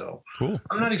stuff. So cool.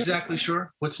 I'm not exactly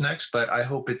sure what's next, but I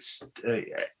hope it's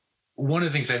one of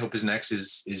the things I hope is next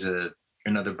is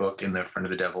another book in the Friend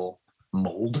of the Devil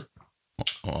mold.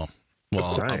 Oh,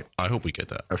 well, right. I hope we get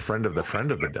that. A friend of the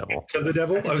devil. Of the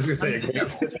devil? I was going to say.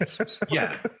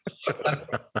 Yeah.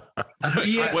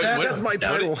 That's my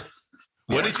title.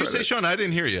 What did you say, Sean? I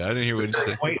didn't hear you. I didn't hear what you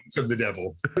said. Acquaintance of the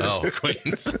devil. Oh,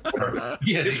 acquaintance.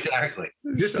 Yes, exactly.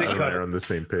 Just think about it on the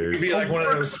same page. Be like one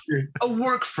of those. A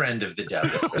work friend of the devil.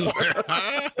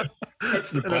 That's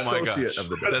the associate of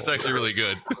the devil. That's actually really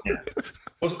good. Yeah.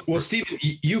 Well, Stephen,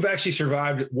 you've actually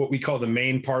survived what we call the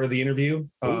main part of the interview.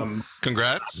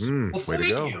 Congrats. Way to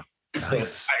go.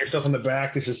 Nice. Pat yourself on the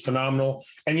back. This is phenomenal.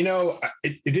 And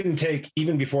it didn't take,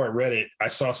 even before I read it, I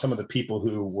saw some of the people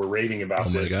who were raving about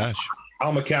this. Oh my gosh.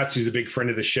 Alma Katsu's a big friend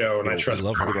of the show, and I trust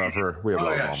love her. We love her. We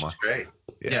love Alma. Great.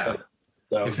 Yeah.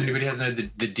 So, if anybody hasn't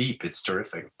heard the Deep, it's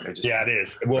terrific. Yeah, it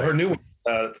is. Well, her new one,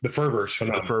 the Fervor is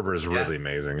phenomenal. The Fervor is really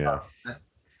amazing. Yeah.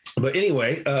 But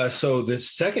anyway, so the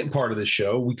second part of the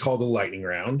show we call the lightning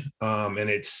round, and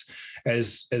it's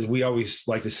as we always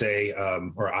like to say,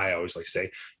 or I always like to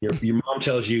say, your mom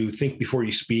tells you think before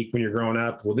you speak when you're growing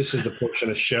up. Well, this is the portion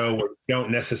of the show where you don't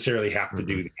necessarily have to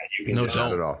do that. You can don't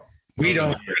Not at all. We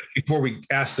don't before we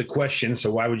ask the question.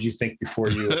 So why would you think before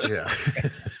you? Yeah.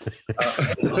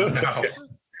 No.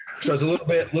 So it's a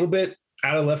little bit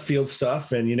out of left field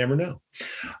stuff, and you never know.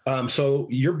 So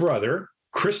your brother,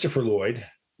 Christopher Lloyd,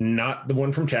 not the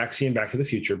one from Taxi and Back to the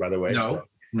Future, by the way. No.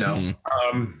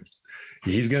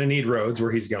 He's going to need roads where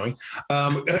he's going.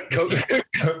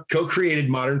 Co-created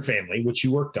Modern Family, which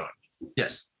you worked on.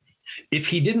 Yes. If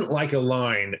he didn't like a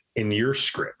line in your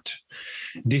script,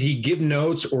 did he give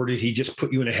notes, or did he just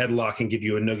put you in a headlock and give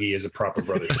you a noogie as a proper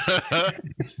brother?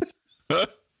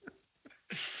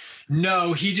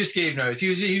 No, he just gave notes.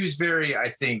 He was very, I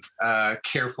think,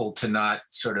 careful to not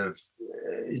sort of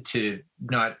to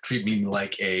not treat me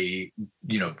like a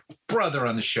brother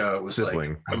on the show. It was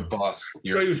Sibling. like a boss.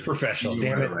 He was professional.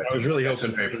 Damn it! I was really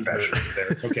hoping very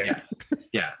professional. Okay.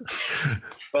 Yeah.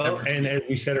 Well, and as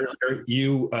we said earlier,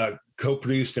 you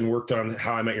co-produced and worked on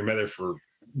How I Met Your Mother for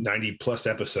 90 plus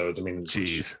episodes. I mean,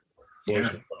 Jeez.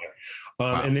 Yeah.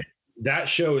 Wow. And then that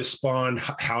show has spawned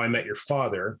How I Met Your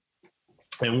Father.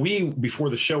 And we, before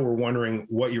the show, were wondering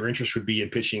what your interest would be in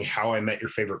pitching How I Met Your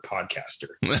Favorite Podcaster.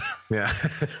 Yeah.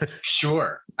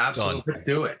 Sure. Absolutely. Done. Let's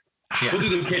do it. Yeah. We'll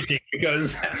do the pitching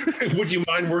because would you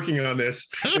mind working on this?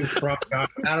 It's probably not.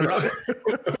 I don't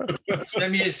know.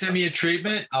 Send me a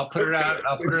treatment. I'll put it out.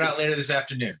 I'll put it out later this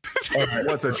afternoon.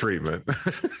 What's a treatment?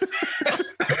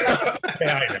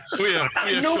 Yeah,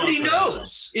 I know. Nobody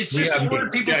knows. It's just a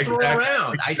word people throw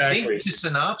around. I think it's a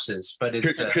synopsis, but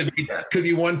it's could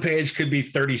be one page, could be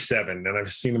 37, and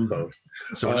I've seen them both.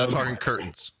 So we're not talking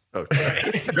curtains.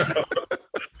 Okay.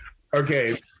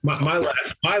 Okay,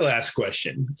 my last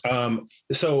question.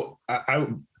 So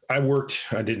I worked.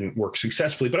 I didn't work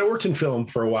successfully, but I worked in film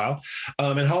for a while.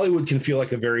 And Hollywood can feel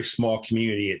like a very small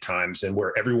community at times, and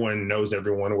where everyone knows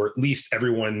everyone, or at least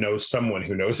everyone knows someone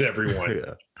who knows everyone.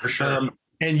 Yeah, for sure.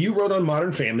 And you wrote on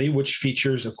Modern Family, which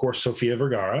features, of course, Sofia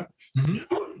Vergara, who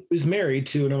is married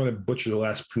to, and I'm going to butcher the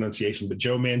last pronunciation, but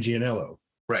Joe Manganiello.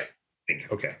 Right.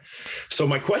 Okay. So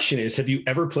my question is, have you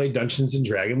ever played Dungeons and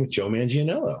Dragons with Joe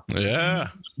Manganiello? Yeah.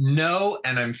 No,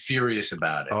 and I'm furious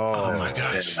about it. Oh my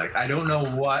gosh. Like, I don't know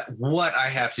what I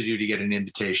have to do to get an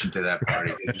invitation to that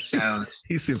party. It sounds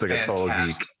he seems like fantastic. a total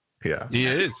geek. Yeah. He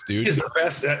is, dude. He's the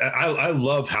best. I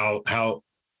love how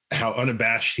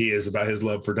unabashed he is about his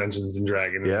love for Dungeons and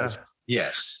Dragons. Yeah.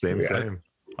 Yes. Same.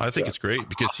 I think it's great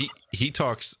because he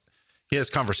has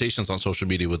conversations on social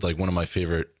media with like one of my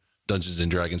favorite Dungeons and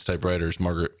Dragons type writers,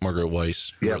 Margaret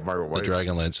Weiss. Yeah, Margaret Weiss. The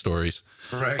Dragonlance stories.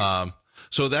 Right.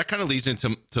 So that kind of leads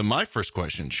into my first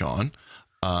question, Sean.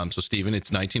 So Stephen,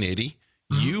 it's 1980.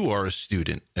 You are a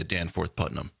student at Danforth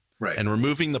Putnam. Right. And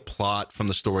removing the plot from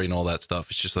the story and all that stuff,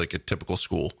 it's just like a typical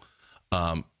school.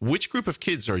 Which group of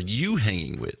kids are you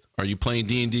hanging with? Are you playing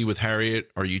D&D with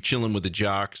Harriet? Are you chilling with the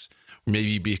jocks? Maybe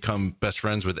you become best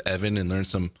friends with Evan and learn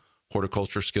some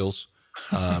horticulture skills.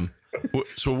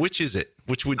 So which is it?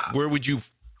 Where would you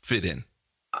fit in?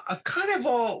 Kind of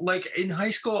all, like in high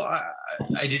school,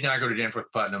 I did not go to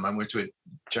Danforth Putnam. I went to a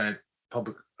giant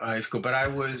public high school, but I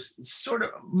was sort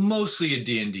of mostly a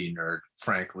D&D nerd,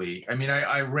 frankly. I mean,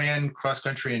 I ran cross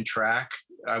country and track.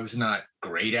 I was not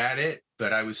great at it,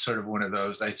 but I was sort of one of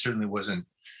those. I certainly wasn't,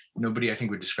 nobody I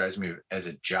think would describe me as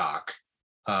a jock.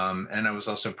 And I was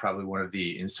also probably one of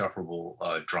the insufferable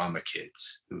drama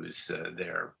kids who was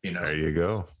there, There you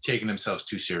go. taking themselves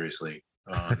too seriously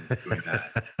doing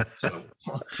that. So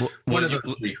one of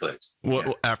those three clicks. Well,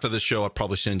 yeah. After the show, I'll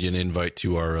probably send you an invite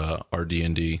to our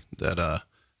D&D that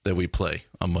we play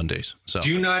on Mondays. So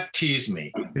do not tease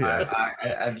me. Yeah.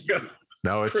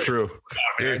 No, it's true.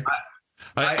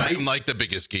 I'm like the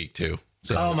biggest geek too.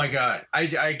 So. Oh my God.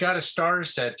 I got a starter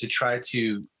set to try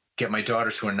to get my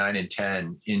daughters who are 9 and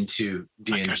 10 into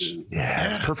D&D.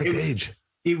 Yeah, it's perfect age.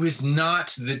 It was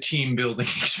not the team building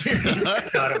experience. I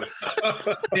thought it was.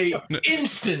 They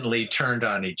instantly turned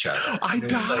on each other. I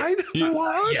died? Like,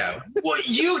 what? Yeah. What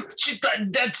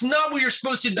that's not what you're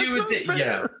supposed to do with it.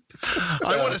 Yeah.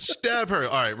 I want to stab her.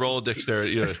 All right, roll a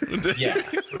dexterity. Yeah.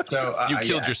 So you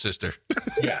killed your sister.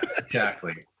 Yeah,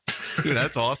 exactly. Dude,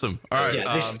 that's awesome. All right.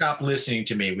 Yeah, they stopped listening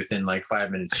to me within like 5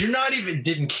 minutes. You're not even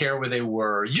didn't care where they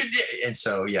were. You did, and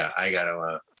so yeah, I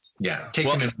gotta take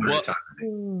them in one at a time.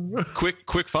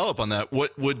 Quick follow up on that.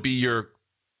 What would be your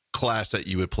class that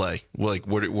you would play? Like,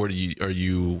 what are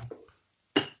you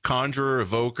conjurer,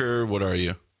 evoker? What are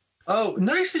you? Oh,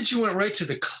 nice that you went right to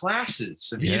the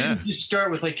classes. You didn't just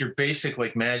start with like your basic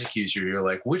like magic user. You're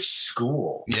like, which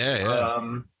school? Yeah.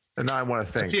 And now I want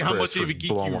to thank see how much of a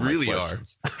geek you really are.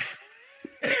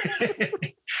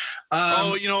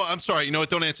 I'm sorry. You know what?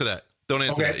 Don't answer that. Don't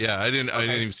answer that. Yeah, I didn't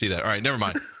even see that. All right, never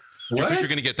mind. What? Because you're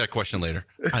going to get that question later.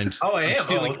 I am.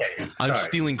 I'm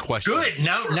stealing questions. Good.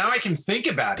 Now I can think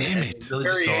about it. Damn it.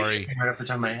 Really Sorry. Right off the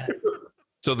top of my head.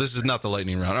 So this is not the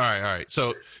lightning round. All right.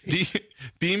 So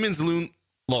demons loom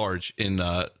large in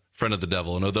Friend of the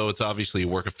Devil. And although it's obviously a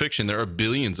work of fiction, there are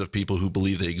billions of people who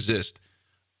believe they exist.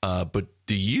 But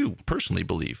do you personally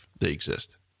believe they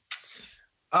exist?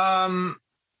 No,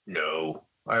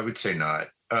 I would say not.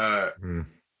 I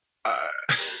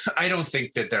don't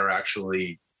think that they're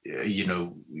actually,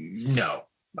 no,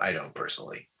 I don't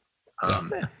personally.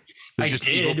 There's just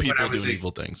evil people doing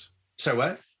evil things. So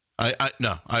what?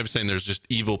 No, I'm saying there's just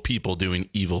evil people doing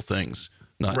evil things,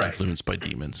 not influenced by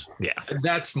demons. Yeah,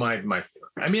 that's my.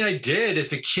 I mean, I did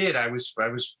as a kid. I was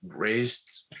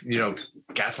raised,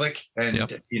 Catholic, and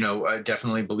I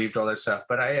definitely believed all that stuff.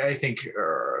 But I think,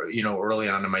 early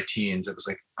on in my teens, it was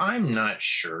like, I'm not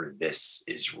sure this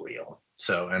is real.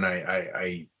 So, and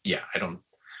I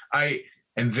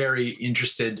am very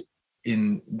interested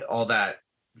in all that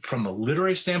from a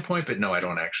literary standpoint, but no, I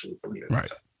don't actually believe it. Right.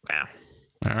 Yeah.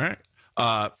 All right.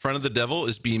 Friend of the Devil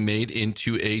is being made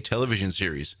into a television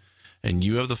series, and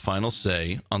you have the final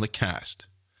say on the cast.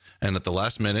 And at the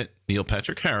last minute, Neil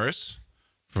Patrick Harris,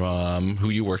 from who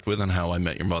you worked with on How I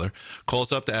Met Your Mother,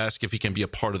 calls up to ask if he can be a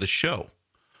part of the show.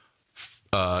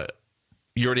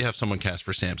 You already have someone cast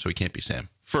for Sam, so he can't be Sam.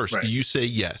 First, do you say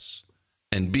yes?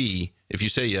 And B, if you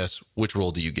say yes, which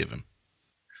role do you give him?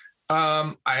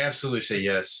 I absolutely say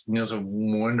yes. Neil's a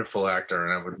wonderful actor,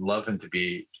 and I would love him to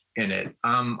be in it.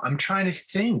 I'm trying to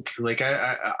think, like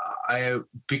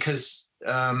because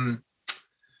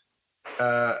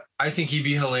I think he'd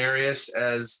be hilarious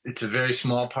as it's a very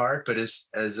small part, but as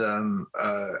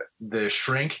the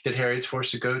shrink that Harriet's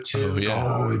forced to go to.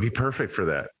 He'd be perfect for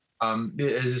that.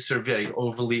 As a sort of like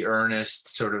overly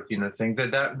earnest sort of thing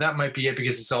that might be it,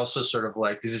 because it's also sort of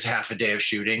like this is half a day of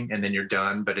shooting and then you're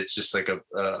done, but it's just like a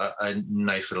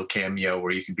nice little cameo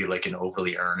where you can be like an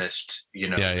overly earnest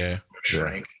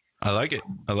shrink. I like it.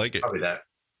 Probably that.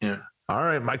 Yeah. All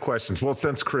right, my questions. Well,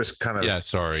 since Chris kind of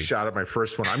shot at my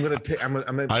first one, I'm gonna take.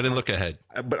 I didn't look ahead,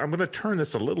 but I'm gonna turn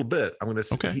this a little bit. I'm gonna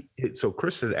say. So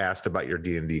Chris had asked about your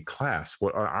D&D class.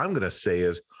 What I'm gonna say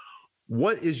is,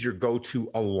 what is your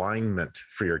go-to alignment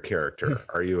for your character?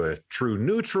 Are you a true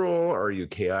neutral? Are you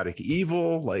chaotic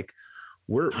evil? Like,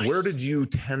 where did you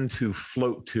tend to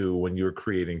float to when you were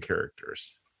creating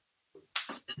characters?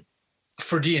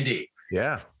 For D&D.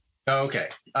 Yeah. Oh, okay.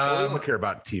 I don't care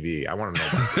about TV. I want to know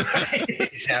about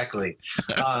it. Exactly.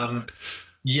 Because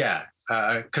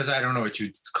I don't know what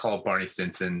you'd call Barney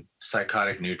Stinson,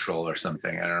 psychotic neutral or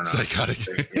something. I don't know. Psychotic.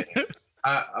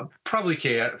 Probably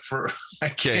chaotic.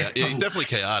 He's definitely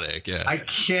chaotic. Yeah. I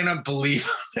cannot believe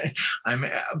I'm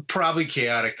probably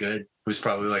chaotic good was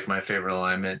probably like my favorite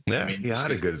alignment. Yeah,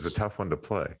 chaotic good is a tough one to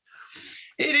play.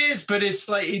 It is, but it's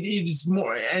like it's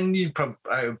more. And I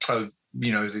probably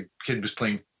as a kid was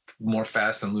playing more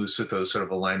fast and loose with those sort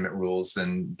of alignment rules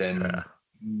than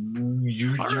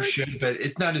you should, but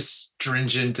it's not as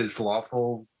stringent as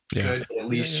lawful good. At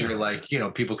least you're like,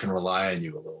 people can rely on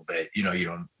you a little bit. You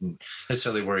don't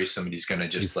necessarily worry somebody's going to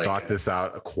just thought this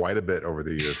out quite a bit over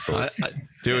the years, folks.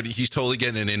 Dude, he's totally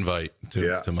getting an invite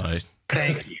to my.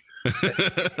 Thank you.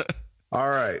 All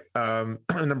right.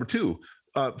 Number 2.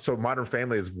 So Modern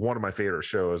Family is one of my favorite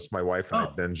shows. My wife and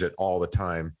I binge it all the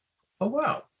time. Oh,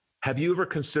 wow. Have you ever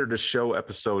considered a show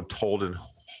episode told in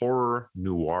horror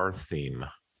noir theme?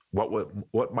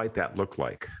 What might that look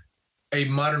like? A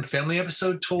Modern Family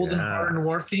episode told in horror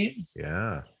noir theme?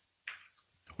 Yeah.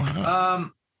 Wow.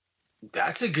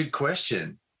 That's a good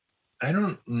question. I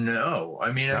don't know.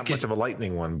 I mean, not much of a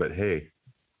lightning one, but hey.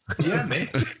 Yeah,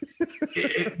 maybe.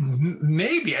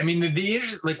 Maybe. I mean, the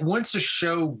like once a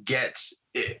show gets,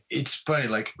 it's funny.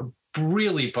 Like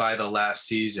really by the last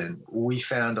season, we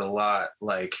found a lot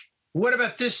like, what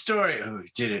about this story? Oh, we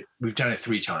did it. We've done it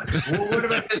 3 times. What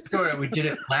about this story? We did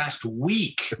it last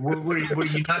week. Were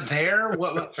you not there?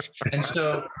 What? And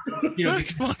so,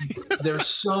 because there's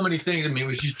so many things. I mean, it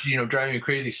was just, driving me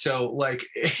crazy. So like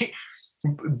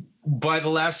by the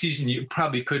last season, you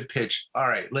probably could pitch, all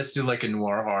right, let's do like a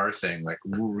noir horror thing. Like,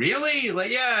 really?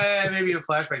 Like, yeah, maybe a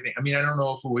flashback thing. I mean, I don't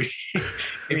know if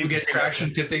we get traction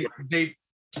because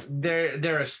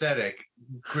their aesthetic,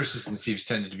 Chris's and Steve's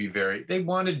tended to be they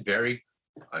wanted very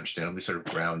understandably sort of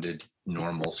grounded,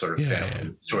 normal sort of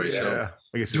family stories. Yeah.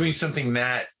 So doing something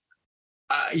that,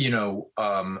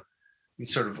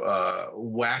 sort of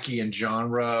wacky in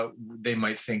genre, they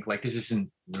might think like this isn't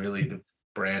really the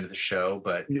brand of the show,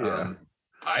 but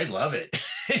I love it.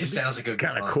 It sounds like a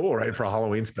kind of cool, right? For a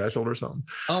Halloween special or something.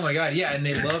 Oh my God. Yeah. And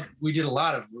we did a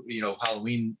lot of,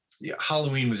 Halloween.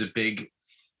 Halloween was a big,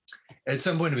 at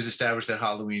some point it was established that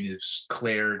Halloween is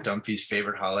Claire Dunphy's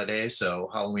favorite holiday. So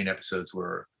Halloween episodes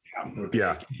were big.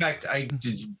 In fact, I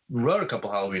wrote a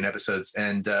couple Halloween episodes,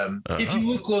 and if you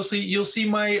look closely, you'll see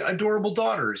my adorable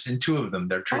daughters in 2 of them.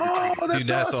 They're trick-or-treating. Oh,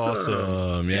 that's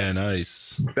awesome. Yeah,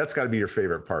 nice. That's got to be your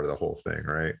favorite part of the whole thing,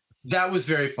 right? That was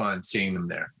very fun seeing them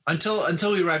there until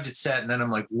we arrived at set, and then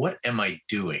I'm like, what am I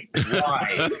doing?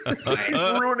 Why?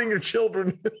 Ruining your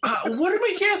children. What am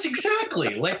I? Yes,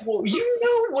 exactly. Like, well, you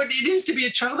know what it is to be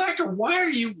a child actor. Why are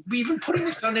you even putting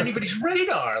this on anybody's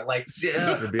radar? Like,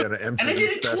 and I did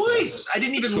it twice. I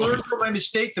didn't even learn from my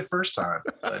mistake the first time.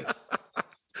 But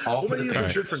all for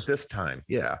the different this time.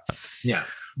 Yeah. Yeah.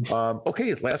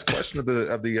 Okay, last question of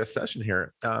the session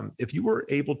here. If you were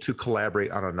able to collaborate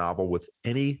on a novel with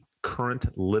any current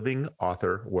living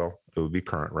author, well, it would be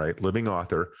current, right? Living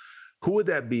author, who would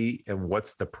that be, and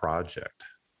what's the project?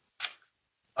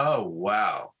 Oh,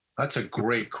 wow. That's a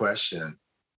great question.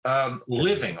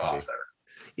 Living author.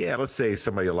 Yeah, let's say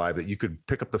somebody alive that you could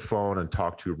pick up the phone and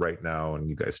talk to right now, and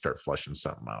you guys start fleshing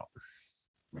something out.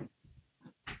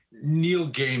 Neil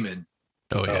Gaiman.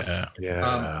 Oh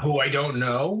yeah. Who I don't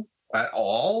know at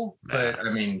all, but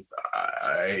I mean,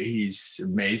 he's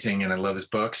amazing, and I love his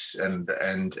books. And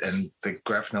the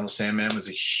graphic novel Sandman was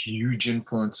a huge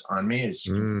influence on me, as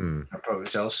you can probably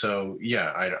tell. So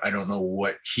yeah, I don't know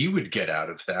what he would get out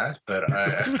of that, but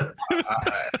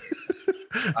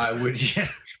I would. Yeah.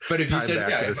 But if you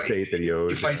said the state that he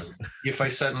owes, if I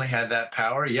suddenly had that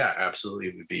power, yeah,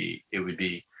 absolutely, it would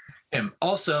be him.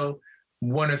 Also,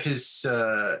 one of his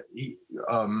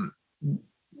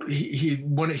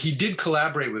he did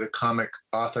collaborate with a comic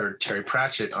author, Terry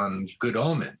Pratchett, on Good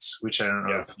Omens, which I don't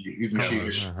know if you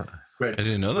read. I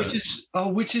didn't know that.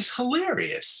 Which is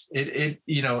hilarious. It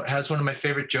has one of my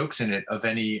favorite jokes in it of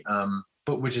any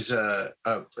but which is a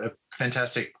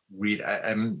fantastic read.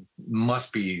 I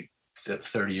must be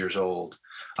 30 years old.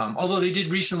 Although they did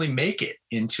recently make it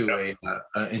into a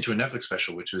Netflix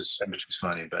special, which was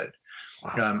funny. But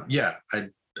it'd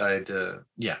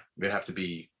have to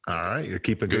be. All right, you're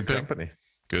keeping good company.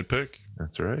 Good pick.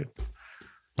 That's right.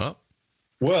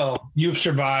 Well, you've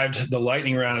survived the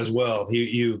lightning round as well.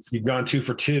 You've gone 2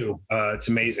 for 2. It's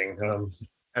amazing.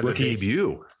 As a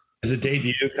debut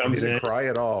comes in. Cry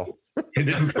at all. He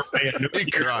didn't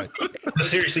cry. No,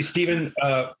 seriously, Stephen,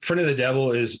 Friend of the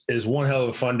Devil is one hell of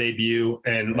a fun debut,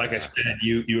 and like I said,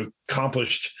 you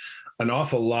accomplished an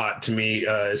awful lot to me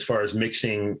as far as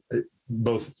mixing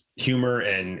both humor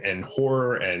and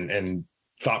horror and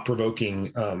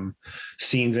thought-provoking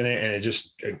scenes in it, and it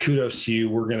just kudos to you.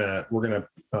 We're gonna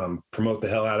promote the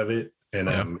hell out of it, and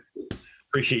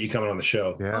appreciate you coming on the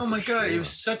show. Yeah, oh my God, it was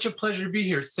such a pleasure to be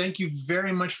here. Thank you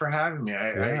very much for having me.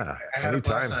 I had a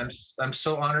blast. I'm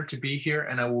so honored to be here,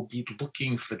 and I will be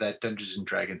looking for that Dungeons and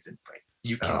Dragons invite.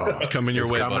 You can coming your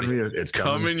way, buddy. It's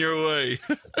coming your way.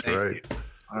 Right.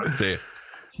 All right. See you.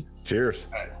 Cheers.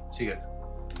 All right. See you guys.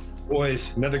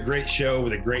 Boys, another great show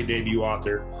with a great debut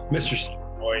author, Mr. Stephen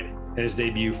Lloyd, and his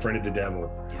debut, Friend of the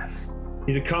Devil. Yes.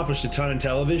 He's accomplished a ton in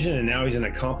television, and now he's an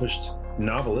accomplished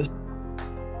novelist.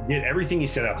 He did everything he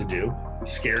set out to do. He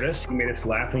scared us, he made us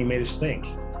laugh, and he made us think.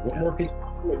 What more could you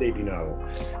want from a debut novel?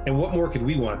 And what more could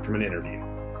we want from an interview?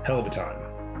 Hell of a time.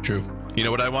 True. You know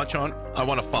what I want, Sean? I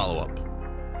want a follow-up.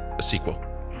 A sequel.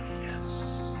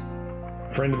 Yes.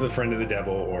 Friend of the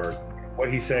Devil, or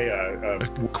what he say?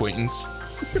 Acquaintance.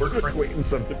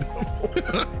 Acquaintance of the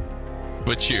Devil.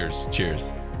 But cheers.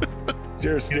 Cheers.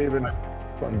 Cheers, Stephen.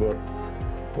 Fun book.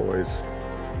 Boys.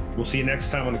 We'll see you next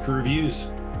time on the Crew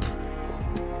Reviews.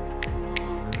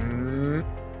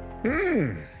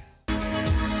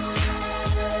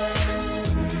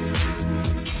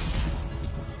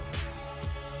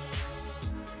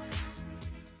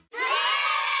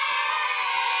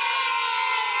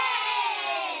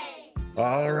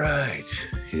 All right,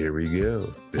 here we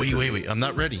go. Wait. I'm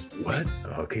not ready. What?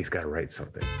 Okay, he's got to write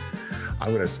something.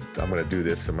 I'm gonna do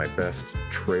this in my best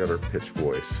trailer pitch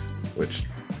voice, which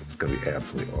is gonna be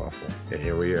absolutely awful. And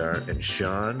here we are, and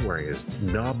Sean wearing his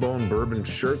Gnawbone bourbon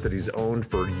shirt that he's owned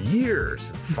for years,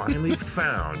 and finally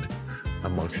found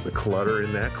amongst the clutter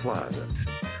in that closet.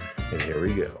 And here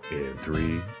we go. In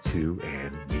 3, 2,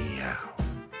 and meow.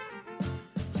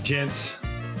 Gents,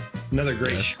 another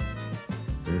great Yes. show.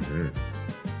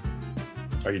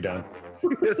 Are you done?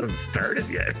 It hasn't started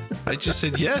yet. I just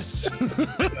said yes.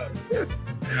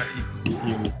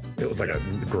 It was like a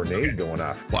grenade going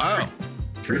off. Wow.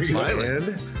 3, 2, Violent.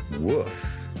 and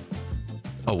woof.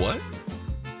 A what?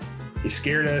 He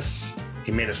scared us.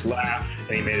 He made us laugh,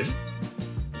 and he made us.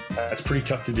 That's pretty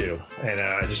tough to do. And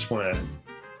I just want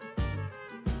to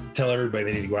tell everybody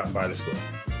they need to go out and buy this book.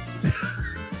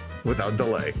 Without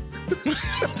delay.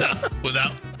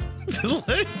 Without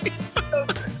delay.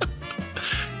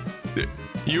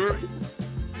 You're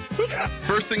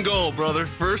first and goal, brother.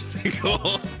 First and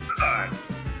goal.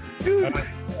 Dude,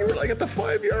 you were like at the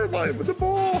 5-yard line with the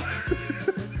ball.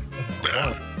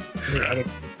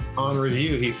 On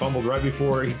review, he fumbled right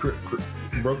before he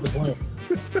broke the play.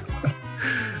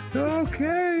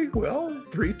 Okay, well,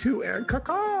 3, 2, and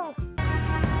caca.